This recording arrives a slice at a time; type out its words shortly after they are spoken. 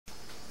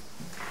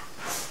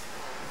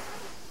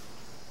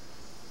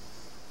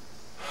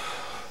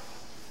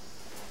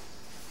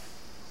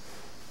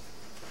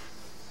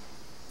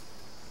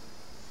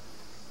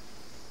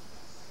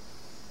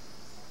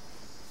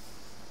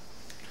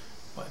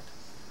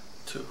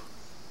2,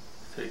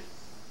 3.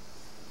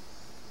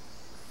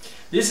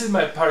 This is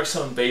my Park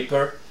Zone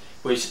Vapor,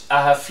 which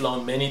I have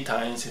flown many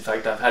times. In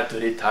fact, I've had to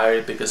retire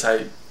it because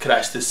I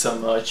crashed it so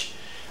much.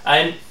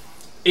 And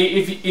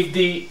if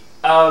the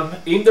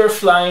indoor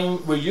flying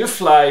where you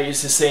fly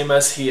is the same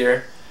as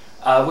here,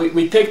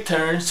 we take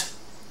turns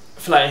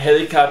flying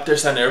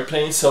helicopters and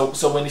airplanes. So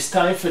when it's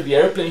time for the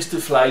airplanes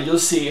to fly, you'll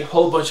see a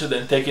whole bunch of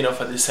them taking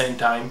off at the same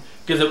time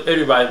because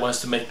everybody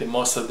wants to make the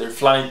most of their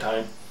flying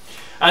time.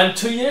 And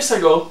 2 years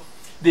ago,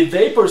 the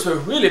Vapors were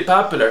really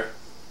popular.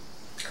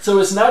 So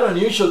it's not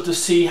unusual to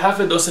see half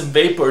a dozen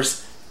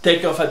Vapors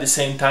take off at the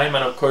same time,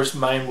 and of course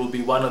mine will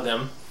be one of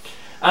them.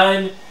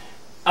 And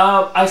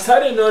I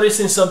started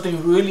noticing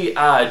something really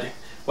odd.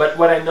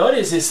 What I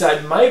noticed is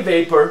that my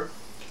Vapor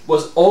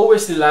was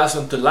always the last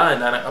one to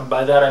land, and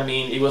by that I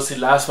mean it was the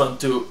last one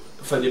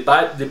for the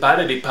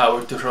battery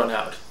power to run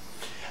out.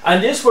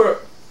 And these were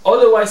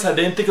otherwise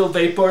identical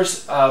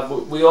Vapors.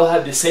 We all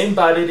had the same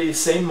battery,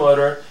 same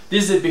motor.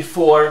 This is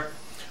before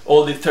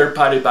all the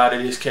third-party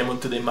batteries came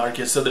onto the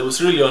market, so there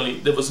was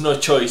no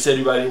choice.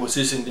 Everybody was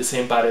using the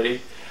same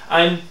battery,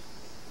 and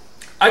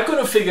I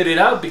couldn't figure it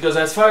out because,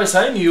 as far as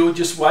I knew,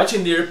 just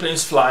watching the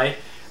airplanes fly,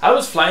 I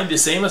was flying the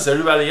same as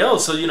everybody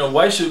else. So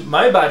why should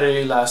my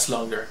battery last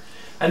longer?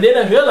 And then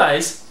I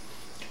realized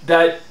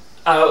that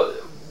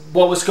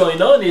what was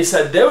going on is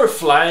that they were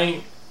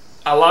flying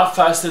a lot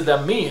faster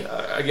than me,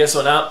 I guess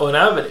on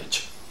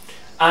average,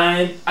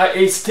 and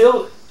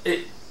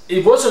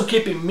it wasn't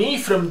keeping me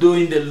from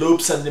doing the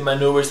loops and the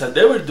maneuvers that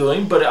they were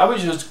doing, but I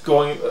was just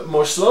going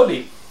more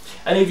slowly.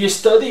 And if you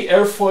study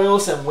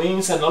airfoils and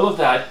wings and all of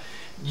that,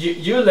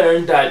 you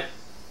learn that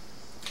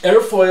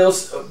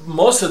airfoils,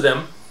 most of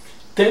them,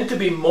 tend to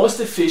be most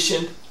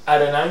efficient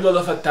at an angle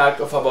of attack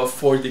of about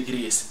 4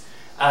 degrees.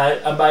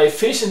 And by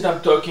efficient,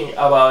 I'm talking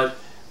about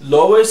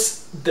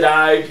lowest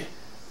drag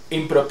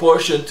in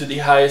proportion to the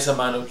highest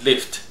amount of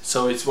lift.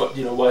 So it's what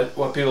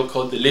people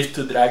call the lift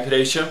to drag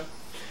ratio.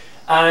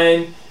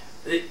 And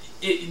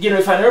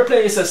if an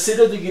airplane is at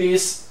 0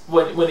 degrees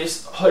when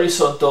it's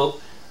horizontal,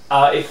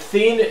 a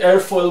thin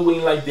airfoil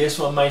wing like this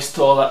one might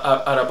stall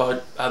at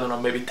about, I don't know,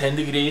 maybe 10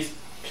 degrees.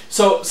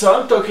 So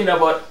I'm talking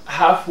about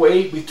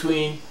halfway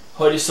between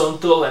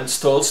horizontal and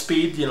stall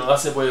speed.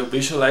 That's a way of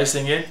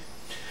visualizing it.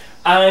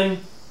 And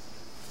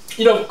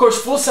of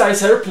course,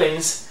 full-size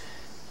airplanes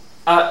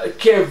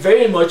care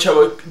very much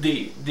about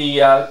the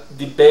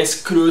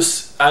best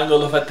cruise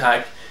angle of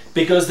attack,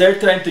 because they're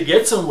trying to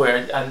get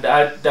somewhere, and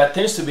that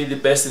tends to be the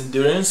best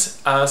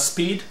endurance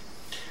speed.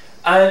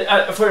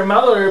 And for a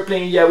Mallard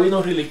airplane, yeah, we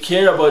don't really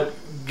care about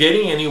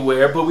getting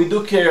anywhere, but we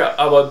do care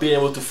about being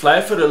able to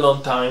fly for a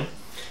long time.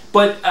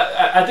 But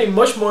I think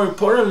much more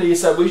importantly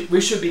is that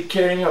we should be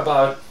caring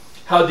about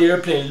how the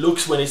airplane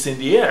looks when it's in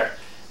the air.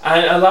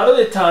 And a lot of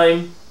the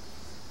time,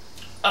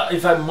 in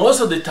fact most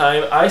of the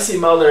time, I see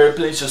Mallard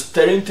airplanes just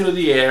tearing through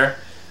the air.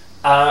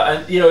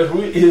 And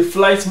it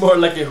flies more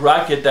like a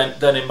rocket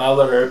than a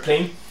Mallard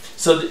airplane.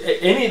 So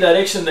any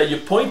direction that you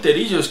point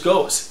it just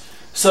goes.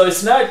 So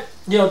it's not,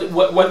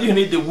 what do you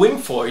need the wing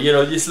for?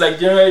 It's like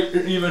you're not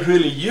even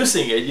really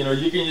using it.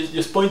 You can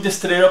just point it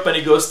straight up and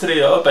it goes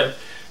straight up, and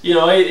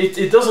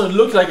it doesn't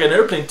look like an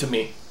airplane to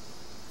me.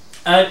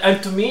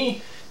 And to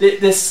me,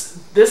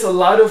 there's a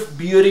lot of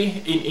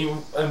beauty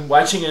in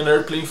watching an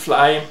airplane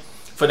fly,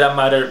 for that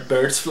matter,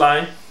 birds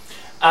fly.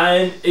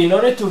 And in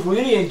order to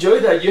really enjoy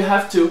that, you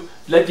have to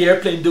let the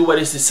airplane do what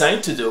it's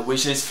designed to do,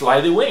 which is fly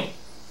the wing.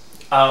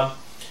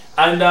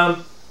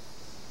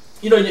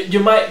 You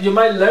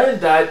might learn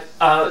that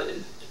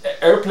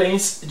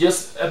airplanes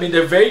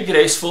they're very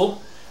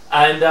graceful,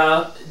 and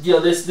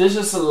there's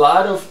just a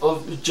lot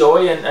of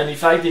joy, and in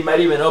fact they might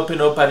even open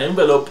up an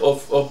envelope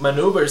of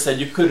maneuvers that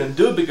you couldn't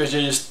do because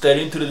you're just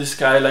staring through the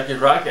sky like a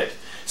rocket.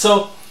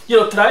 So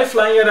try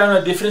flying around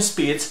at different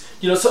speeds.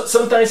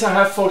 Sometimes I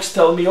have folks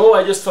tell me, oh,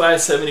 I just fly at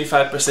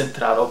 75%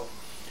 throttle.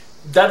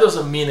 That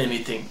doesn't mean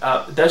anything.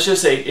 That's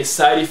just a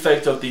side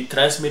effect of the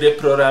transmitter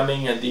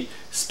programming and the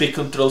speed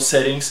control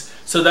settings.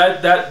 So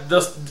that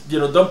does,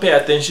 don't pay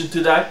attention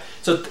to that.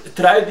 So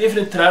try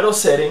different throttle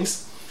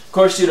settings. Of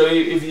course,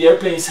 if the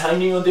airplane is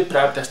hanging on the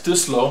prop, that's too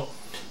slow.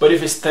 But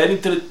if it's tearing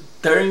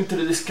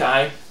through the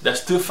sky,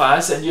 that's too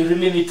fast, and you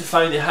really need to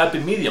find a happy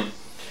medium.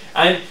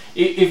 And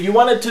if you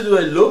wanted to do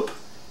a loop,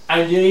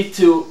 and you need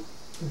to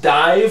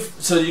dive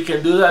so you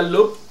can do that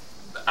loop,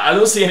 I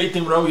don't see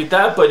anything wrong with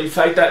that, but in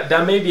fact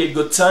that may be a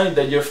good sign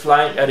that you're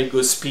flying at a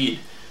good speed.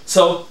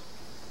 So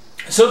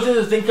something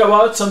to think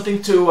about,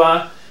 something to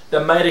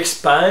that might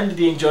expand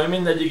the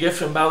enjoyment that you get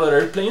from Mallard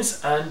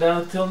airplanes, and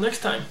until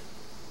next time.